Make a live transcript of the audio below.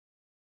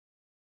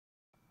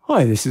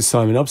Hi, this is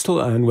Simon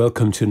Upstall and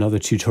welcome to another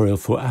tutorial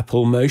for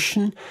Apple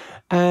Motion.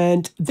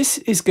 And this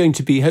is going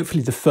to be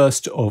hopefully the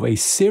first of a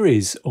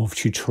series of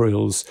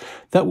tutorials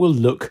that will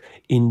look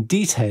in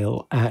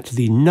detail at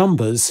the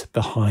numbers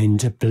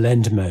behind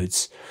blend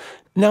modes.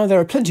 Now, there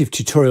are plenty of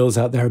tutorials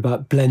out there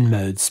about blend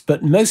modes,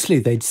 but mostly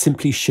they'd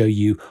simply show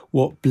you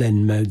what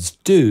blend modes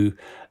do.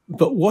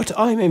 But what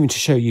I'm aiming to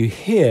show you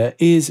here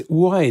is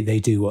why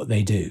they do what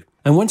they do.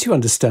 And once you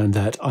understand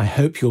that, I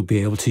hope you'll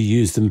be able to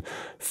use them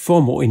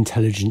far more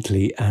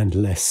intelligently and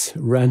less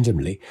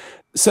randomly.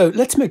 So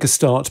let's make a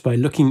start by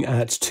looking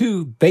at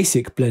two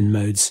basic blend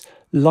modes,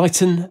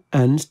 Lighten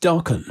and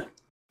Darken.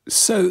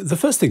 So the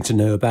first thing to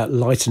know about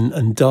Lighten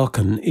and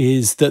Darken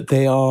is that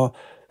they are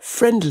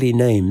friendly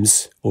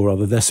names, or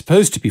rather they're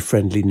supposed to be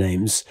friendly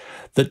names,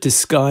 that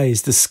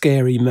disguise the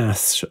scary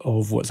maths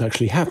of what's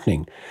actually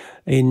happening.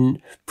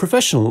 In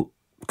professional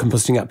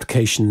compositing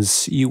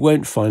applications, you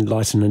won't find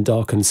Lighten and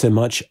Darken so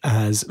much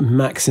as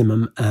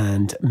maximum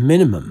and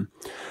minimum.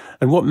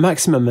 And what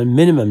maximum and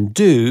minimum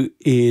do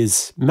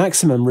is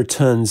maximum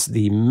returns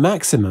the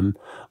maximum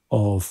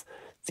of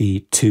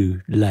the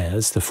two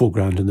layers, the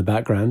foreground and the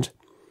background,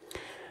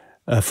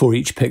 for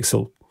each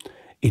pixel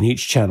in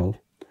each channel.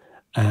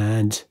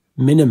 And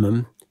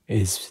minimum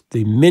is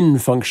the min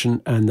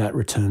function, and that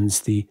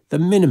returns the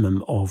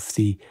minimum of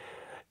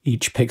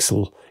each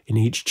pixel in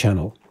each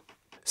channel.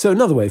 So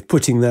another way of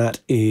putting that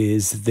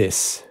is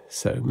this.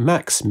 So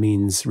max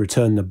means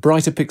return the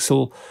brighter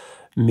pixel,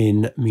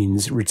 min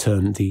means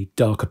return the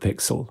darker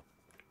pixel.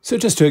 So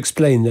just to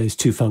explain those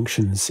two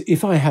functions,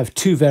 if I have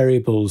two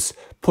variables,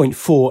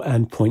 0.4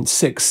 and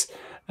 0.6,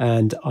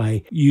 and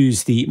I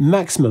use the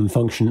maximum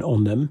function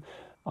on them,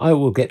 I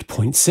will get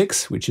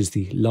 0.6, which is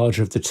the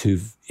larger of the two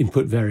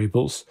input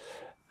variables.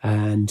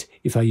 And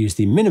if I use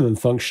the minimum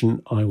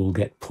function, I will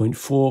get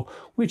 0.4,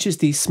 which is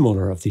the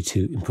smaller of the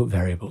two input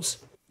variables.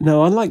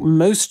 Now, unlike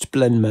most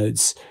blend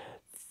modes,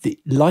 the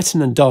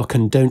Lighten and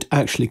Darken don't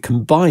actually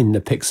combine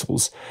the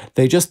pixels.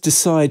 They just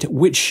decide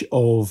which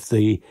of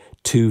the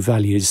two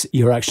values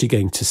you're actually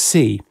going to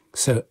see.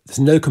 So there's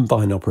no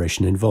combine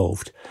operation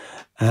involved.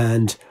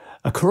 And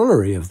a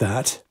corollary of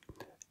that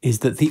is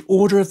that the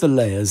order of the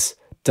layers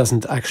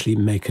doesn't actually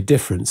make a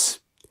difference.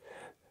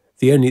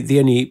 The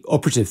only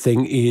operative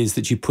thing is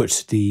that you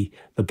put the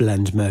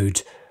blend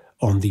mode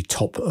on the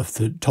top of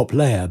the top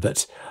layer,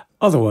 but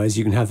otherwise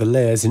you can have the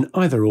layers in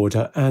either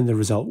order and the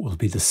result will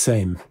be the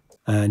same.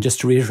 And just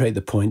to reiterate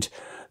the point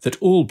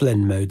that all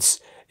blend modes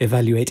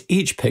evaluate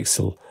each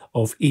pixel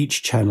of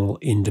each channel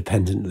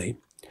independently.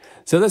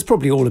 So that's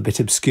probably all a bit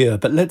obscure,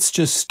 but let's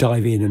just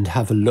dive in and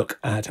have a look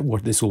at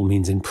what this all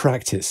means in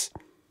practice.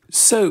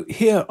 So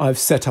here I've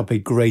set up a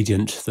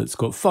gradient that's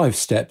got 5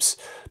 steps: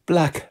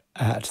 black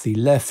at the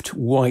left,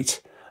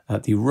 white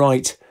at the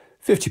right,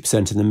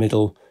 50% in the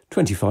middle,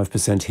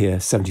 25% here,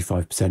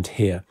 75%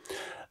 here.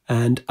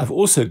 And I've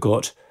also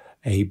got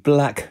a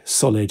black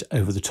solid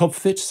over the top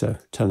of it. So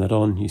turn that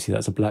on, you see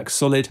that's a black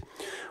solid.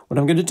 What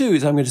I'm going to do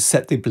is I'm going to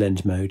set the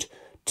blend mode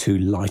to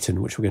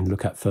Lighten, which we're going to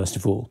look at first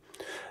of all.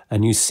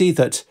 And you see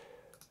that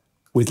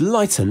with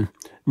Lighten,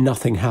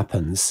 nothing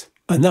happens.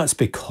 And that's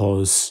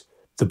because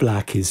the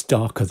black is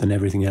darker than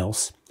everything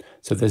else.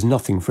 So there's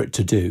nothing for it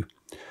to do.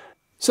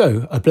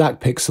 So a black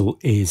pixel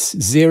is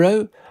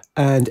 0.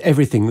 And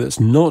everything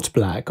that's not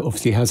black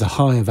obviously has a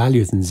higher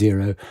value than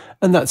 0,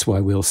 and that's why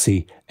we'll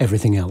see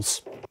everything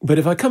else. But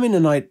if I come in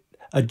and I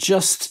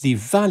adjust the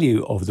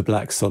value of the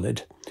black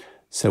solid,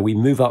 so we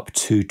move up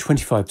to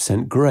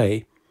 25%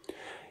 grey,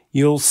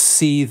 you'll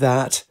see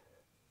that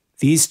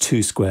these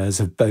two squares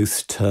have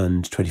both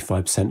turned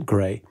 25%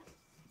 grey.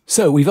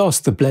 So we've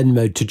asked the blend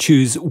mode to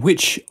choose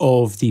which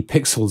of the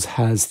pixels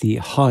has the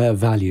higher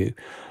value.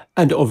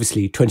 And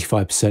obviously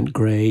 25%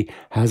 grey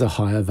has a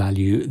higher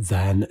value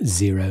than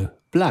 0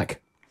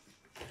 black.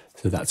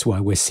 So that's why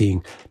we're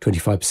seeing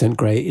 25%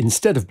 grey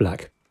instead of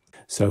black.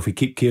 So if we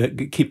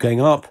keep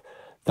going up,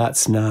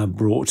 that's now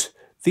brought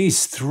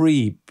these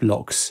 3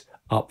 blocks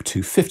up to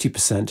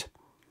 50%.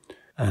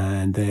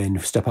 And then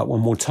step up one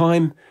more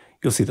time,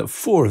 you'll see that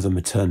 4 of them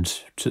are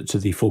turned to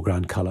the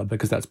foreground colour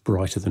because that's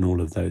brighter than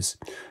all of those.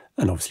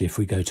 And obviously if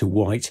we go to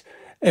white,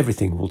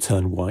 everything will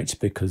turn white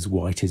because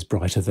white is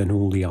brighter than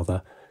all the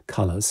other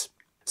colours.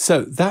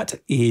 So that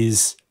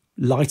is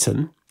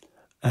Lighten,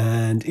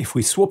 and if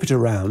we swap it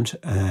around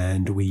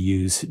and we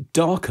use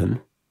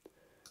Darken,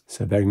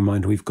 so bearing in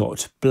mind we've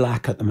got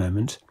black at the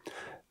moment,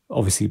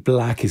 obviously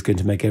black is going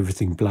to make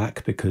everything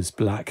black because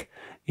black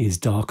is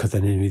darker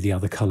than any of the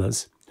other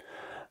colours.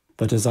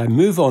 But as I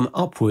move on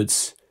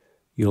upwards,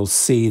 you'll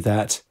see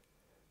that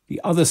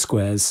the other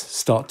squares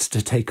start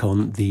to take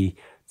on the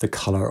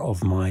colour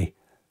of my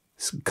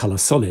colour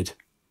solid.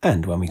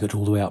 And when we get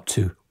all the way up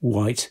to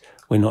white,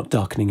 we're not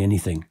darkening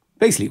anything.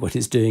 Basically what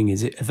it's doing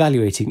is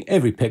evaluating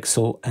every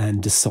pixel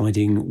and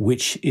deciding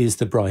which is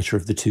the brighter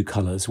of the two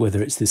colours, whether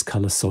it's this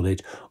colour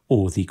solid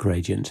or the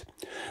gradient.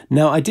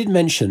 Now, I did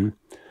mention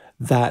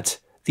that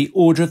the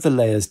order of the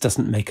layers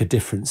doesn't make a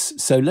difference.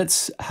 So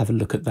let's have a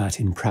look at that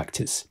in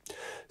practice.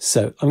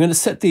 So I'm going to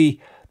set the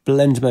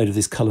blend mode of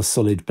this color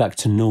solid back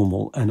to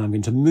normal, and I'm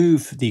going to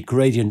move the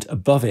gradient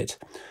above it,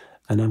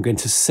 and I'm going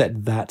to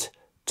set that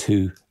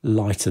to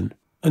lighten.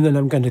 And then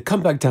I'm going to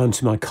come back down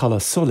to my color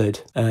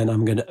solid, and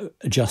I'm going to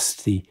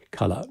adjust the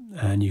color.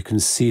 And you can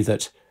see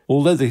that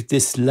although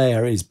this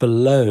layer is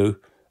below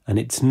and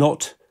it's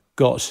not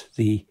got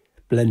the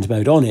blend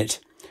mode on it,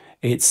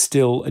 it's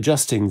still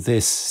adjusting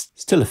this,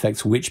 still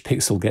affects which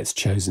pixel gets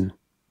chosen,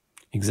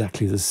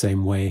 exactly the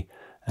same way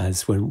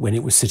as when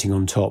it was sitting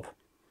on top.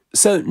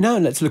 So now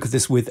let's look at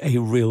this with a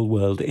real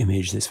world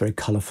image, this very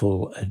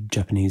colorful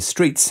Japanese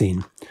street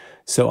scene.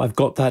 So I've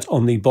got that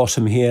on the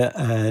bottom here,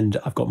 and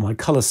I've got my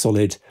color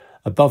solid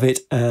above it,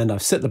 and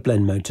I've set the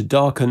blend mode to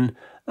darken,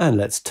 and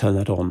let's turn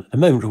that on. A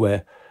moment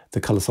where the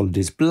color solid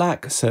is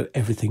black, so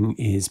everything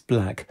is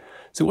black.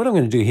 So what I'm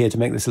going to do here to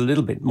make this a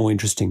little bit more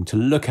interesting to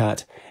look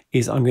at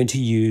is I'm going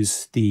to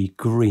use the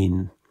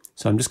green.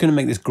 So I'm just going to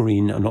make this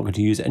green. I'm not going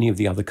to use any of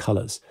the other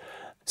colors.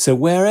 So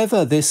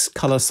wherever this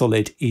color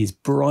solid is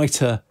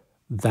brighter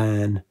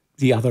than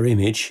the other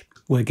image,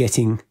 we're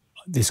getting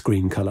this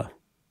green color.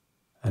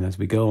 And as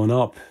we go on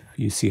up,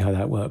 you see how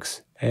that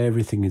works.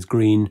 Everything is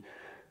green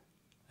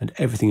and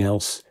everything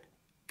else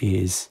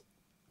is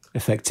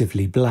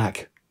effectively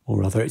black,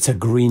 or rather it's a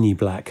greeny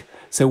black.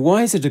 So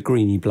why is it a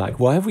greeny black?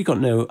 Why have we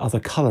got no other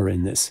color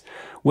in this?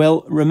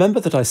 Well, remember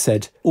that I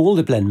said all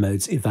the blend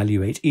modes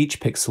evaluate each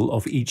pixel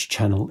of each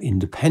channel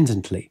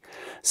independently.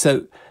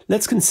 So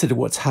let's consider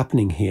what's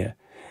happening here.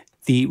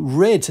 The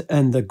red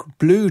and the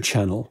blue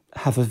channel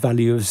have a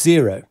value of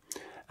 0.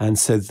 And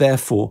so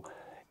therefore,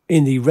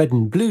 in the red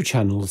and blue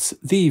channels,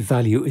 the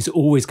value is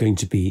always going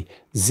to be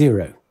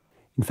 0.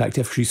 In fact,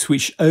 if you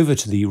switch over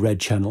to the red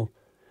channel,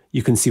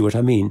 you can see what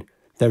I mean.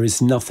 There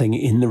is nothing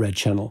in the red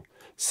channel.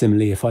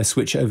 Similarly, if I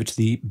switch over to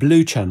the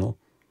blue channel,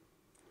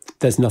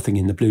 there's nothing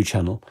in the blue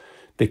channel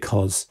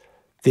because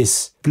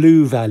this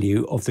blue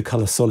value of the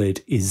color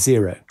solid is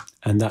 0,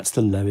 and that's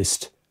the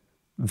lowest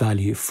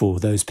value for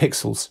those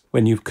pixels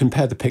when you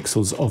compare the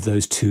pixels of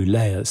those two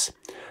layers.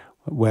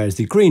 Whereas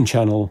the green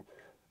channel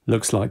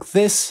looks like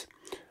this,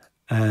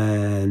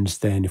 and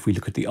then if we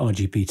look at the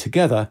RGB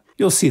together,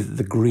 you'll see that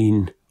the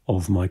green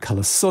of my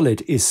color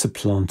solid is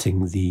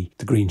supplanting the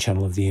green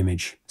channel of the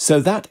image. So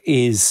that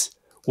is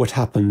what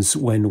happens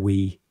when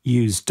we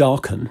use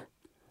darken,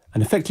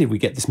 and effectively we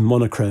get this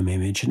monochrome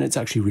image, and it's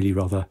actually really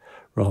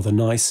rather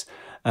nice.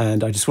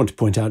 And I just want to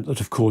point out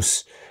that, of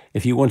course,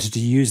 if you wanted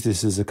to use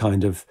this as a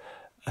kind of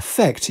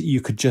effect,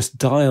 you could just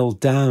dial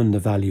down the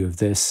value of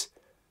this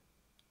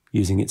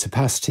using its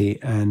opacity,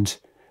 and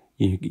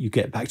you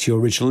get back to your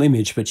original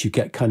image, but you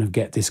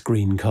get this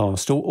green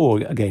cast, or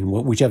again,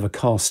 whichever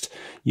cast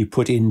you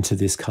put into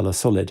this color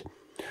solid.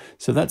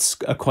 So that's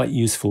a quite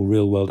useful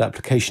real-world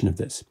application of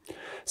this.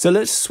 So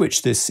let's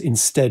switch this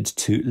instead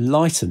to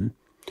lighten,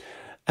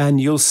 and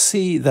you'll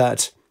see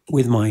that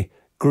with my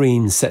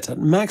green set at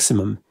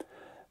maximum,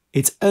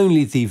 it's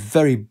only the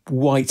very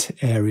white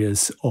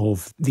areas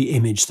of the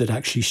image that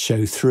actually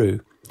show through.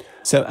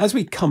 So as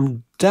we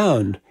come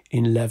down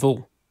in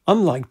level,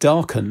 unlike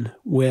darken,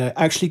 we're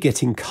actually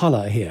getting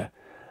color here.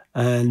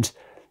 And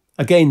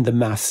again, the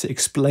maths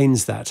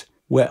explains that.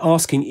 We're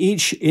asking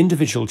each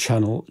individual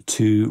channel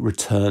to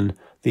return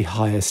the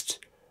highest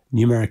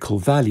numerical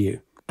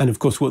value. And of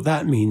course, what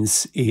that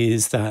means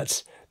is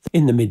that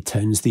in the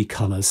midtones, the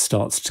colors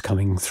starts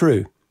coming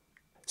through.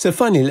 So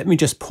finally, let me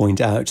just point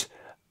out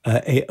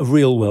a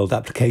real-world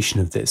application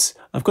of this.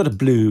 I've got a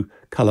blue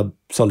color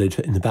solid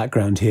in the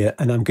background here,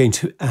 and I'm going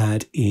to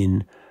add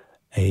in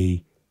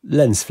a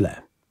lens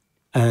flare.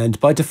 And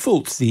by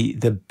default,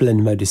 the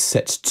blend mode is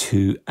set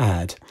to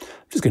add.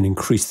 I'm just going to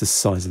increase the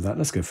size of that.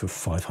 Let's go for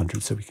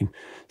 500 so we can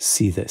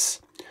see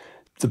this.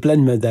 The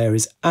blend mode there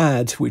is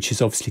add, which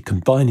is obviously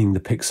combining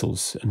the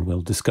pixels, and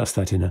we'll discuss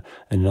that in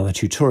another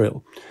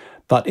tutorial.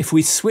 But if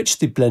we switch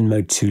the blend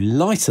mode to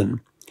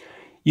lighten,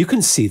 you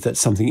can see that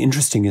something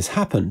interesting has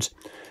happened.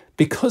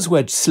 Because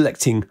we're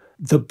selecting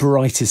the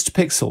brightest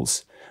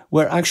pixels,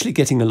 we're actually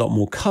getting a lot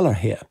more color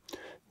here.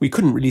 We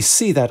couldn't really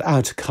see that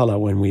outer color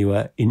when we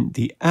were in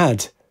the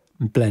add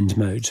blend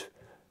mode.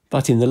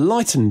 But in the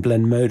lighten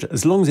blend mode,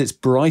 as long as it's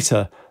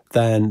brighter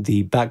than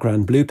the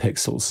background blue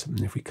pixels,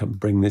 and if we can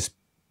bring this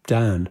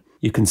down,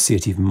 you can see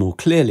it even more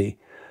clearly,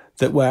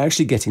 that we're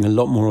actually getting a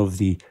lot more of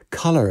the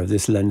color of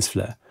this lens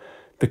flare,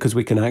 because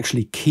we can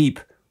actually keep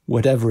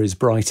whatever is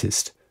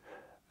brightest,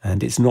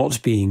 and it's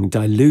not being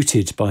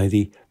diluted by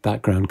the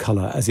background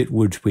color as it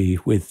would be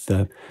with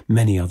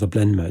many other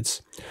blend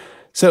modes.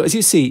 So as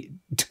you see,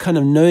 kind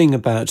of knowing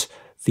about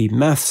the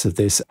maths of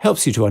this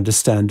helps you to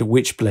understand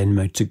which blend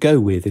mode to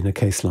go with in a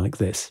case like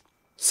this.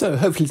 So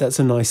hopefully that's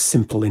a nice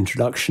simple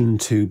introduction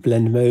to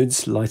blend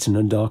modes. Lighten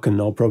and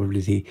darken are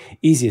probably the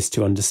easiest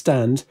to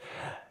understand,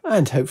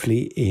 and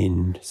hopefully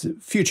in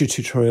future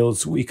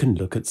tutorials we can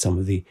look at some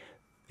of the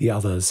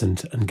others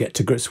and get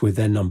to grips with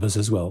their numbers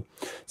as well.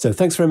 So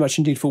thanks very much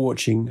indeed for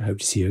watching. Hope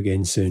to see you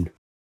again soon.